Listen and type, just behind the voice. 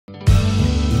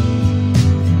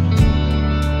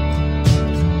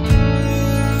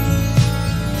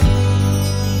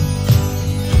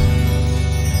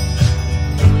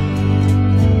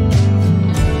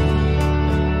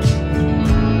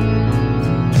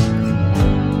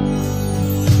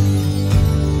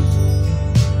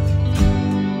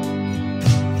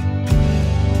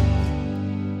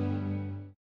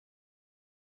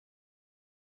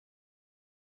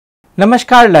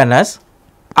Namaskar learners,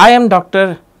 I am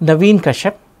Dr. Naveen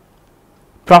Kashyap,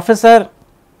 Professor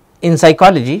in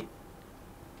Psychology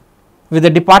with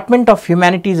the Department of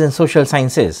Humanities and Social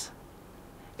Sciences,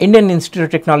 Indian Institute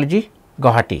of Technology,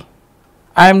 Guwahati.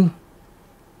 I am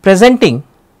presenting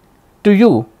to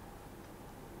you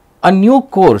a new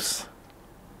course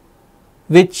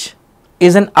which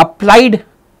is an applied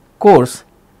course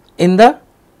in the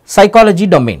psychology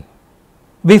domain.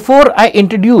 Before I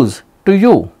introduce to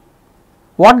you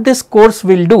what this course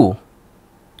will do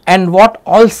and what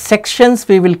all sections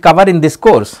we will cover in this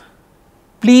course,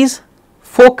 please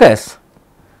focus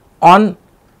on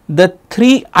the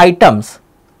three items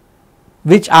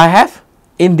which I have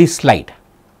in this slide.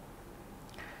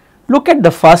 Look at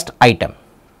the first item.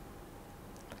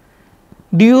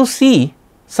 Do you see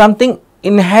something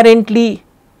inherently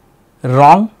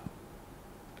wrong?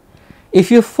 If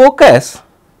you focus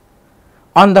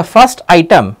on the first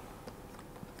item,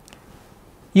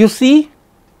 you see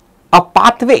a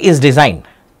pathway is designed.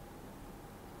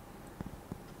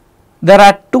 There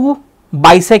are two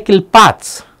bicycle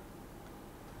paths,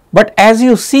 but as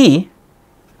you see,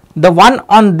 the one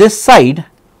on this side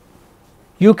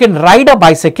you can ride a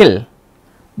bicycle,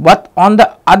 but on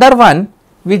the other one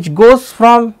which goes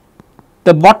from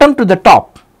the bottom to the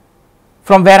top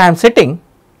from where I am sitting,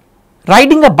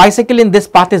 riding a bicycle in this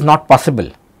path is not possible,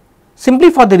 simply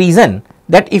for the reason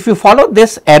that if you follow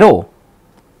this arrow,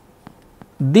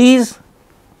 these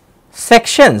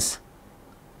sections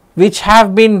which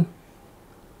have been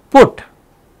put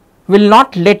will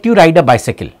not let you ride a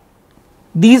bicycle.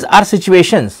 These are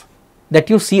situations that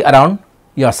you see around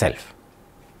yourself.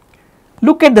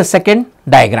 Look at the second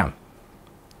diagram.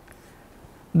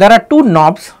 There are two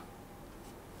knobs.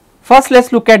 First, let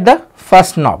us look at the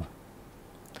first knob.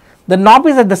 The knob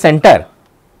is at the center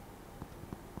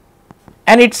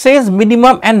and it says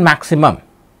minimum and maximum.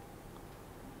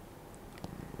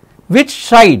 Which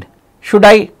side should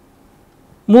I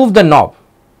move the knob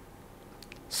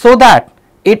so that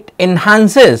it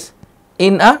enhances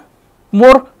in a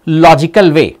more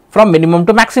logical way from minimum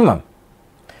to maximum,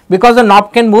 because the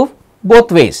knob can move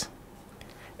both ways.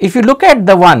 If you look at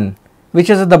the one which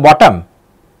is at the bottom,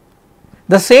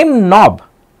 the same knob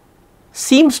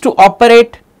seems to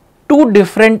operate two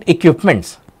different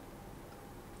equipments.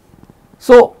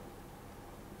 So,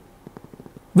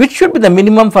 which should be the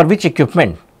minimum for which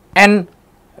equipment, and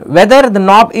whether the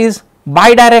knob is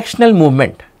bidirectional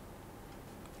movement,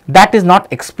 that is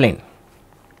not explained.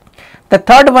 The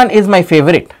third one is my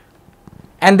favorite,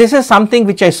 and this is something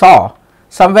which I saw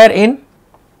somewhere in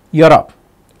Europe,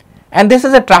 and this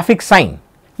is a traffic sign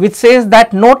which says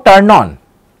that no turn on,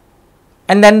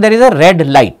 and then there is a red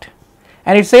light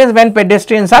and it says when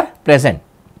pedestrians are present.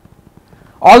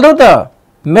 Although the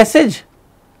message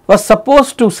was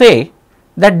supposed to say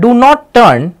that do not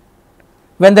turn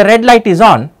when the red light is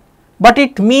on, but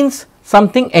it means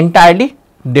something entirely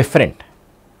different.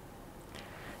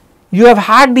 You have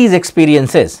had these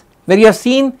experiences where you have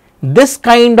seen this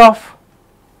kind of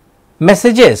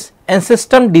messages and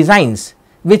system designs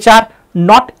which are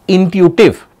not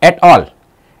intuitive at all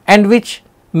and which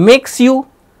makes you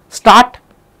start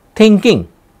thinking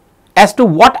as to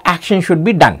what action should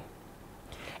be done.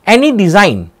 Any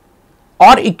design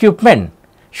or equipment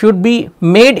should be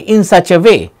made in such a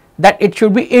way that it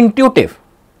should be intuitive.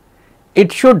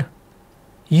 It should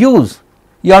use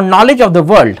your knowledge of the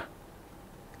world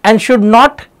and should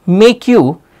not make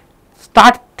you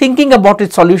start thinking about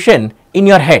its solution in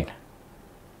your head.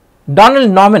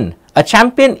 Donald Norman, a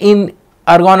champion in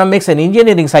ergonomics and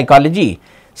engineering psychology,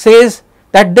 says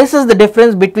that this is the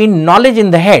difference between knowledge in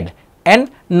the head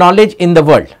and knowledge in the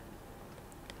world.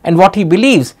 And what he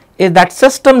believes is that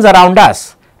systems around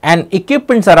us and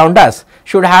equipments around us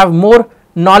should have more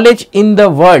knowledge in the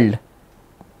world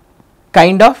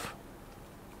kind of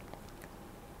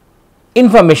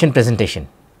information presentation.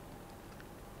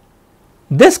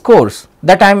 This course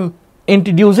that I am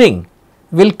introducing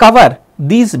will cover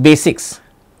these basics.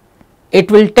 It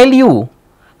will tell you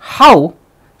how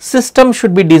systems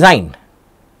should be designed,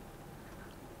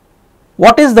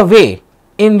 what is the way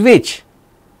in which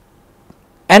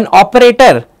an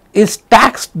operator is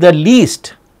taxed the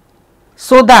least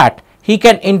so that he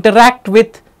can interact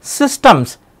with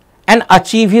systems and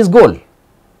achieve his goal.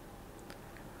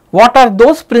 What are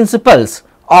those principles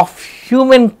of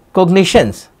human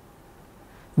cognitions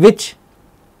which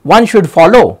one should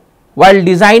follow while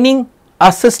designing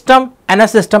a system and a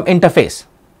system interface?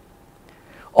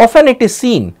 Often it is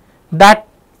seen that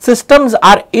systems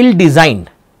are ill designed,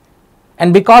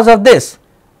 and because of this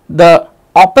the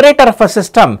operator of a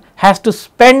system has to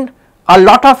spend a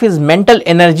lot of his mental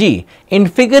energy in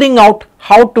figuring out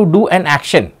how to do an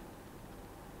action.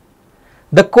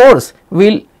 The course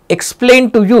will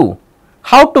explain to you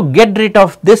how to get rid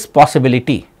of this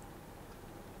possibility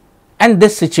and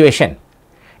this situation.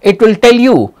 It will tell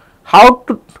you how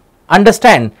to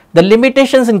understand the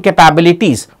limitations and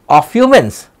capabilities of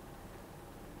humans,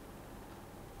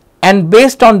 and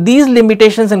based on these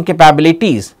limitations and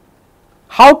capabilities,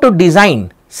 how to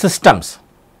design systems.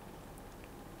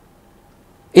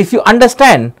 If you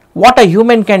understand what a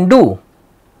human can do,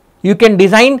 you can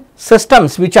design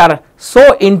systems which are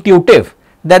so intuitive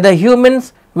that the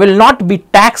humans will not be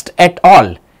taxed at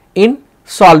all in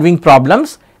solving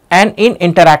problems and in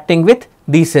interacting with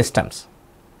these systems.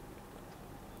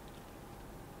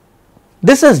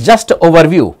 This is just an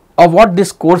overview of what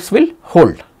this course will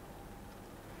hold.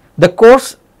 The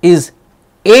course is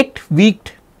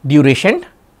 8-week duration,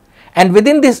 and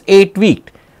within this 8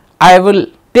 weeks, I will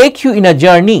take you in a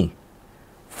journey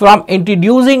from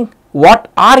introducing what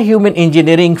are human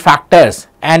engineering factors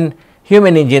and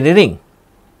human engineering,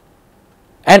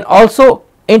 and also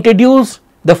introduce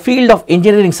the field of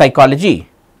engineering psychology,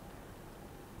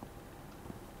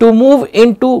 to move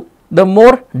into the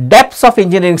more depths of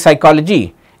engineering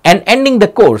psychology, and ending the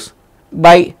course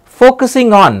by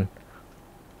focusing on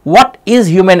what is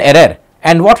human error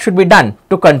and what should be done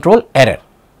to control error.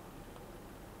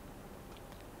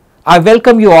 I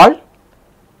welcome you all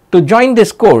to join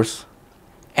this course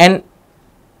and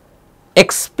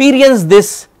experience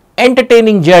this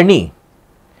entertaining journey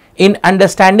in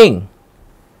understanding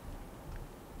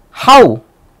how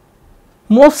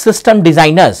most system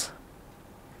designers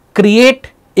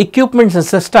create equipments and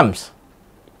systems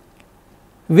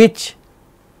which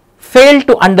fail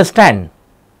to understand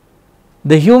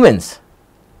the humans,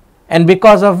 and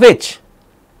because of which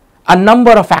a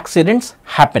number of accidents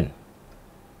happen.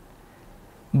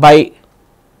 By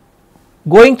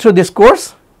going through this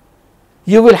course,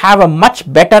 you will have a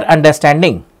much better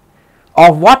understanding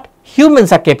of what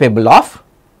humans are capable of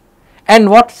and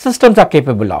what systems are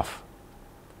capable of.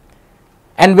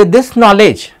 And with this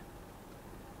knowledge,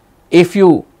 if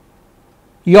you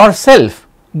yourself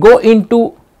go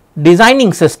into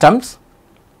designing systems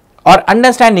or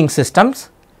understanding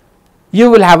systems, you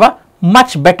will have a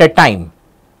much better time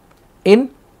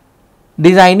in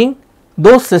designing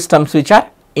those systems which are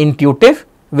intuitive,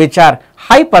 which are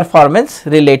high performance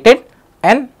related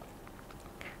and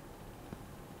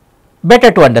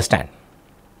better to understand.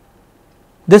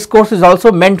 This course is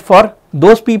also meant for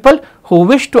those people who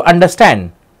wish to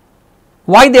understand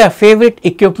why their favorite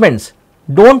equipments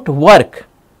don't work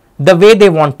the way they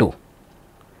want to,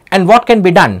 and what can be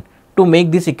done to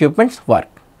make these equipments work.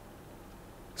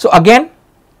 So again,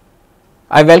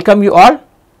 I welcome you all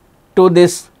to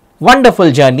this wonderful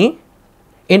journey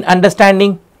in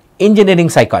understanding engineering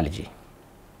psychology.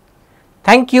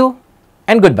 Thank you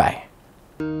and goodbye.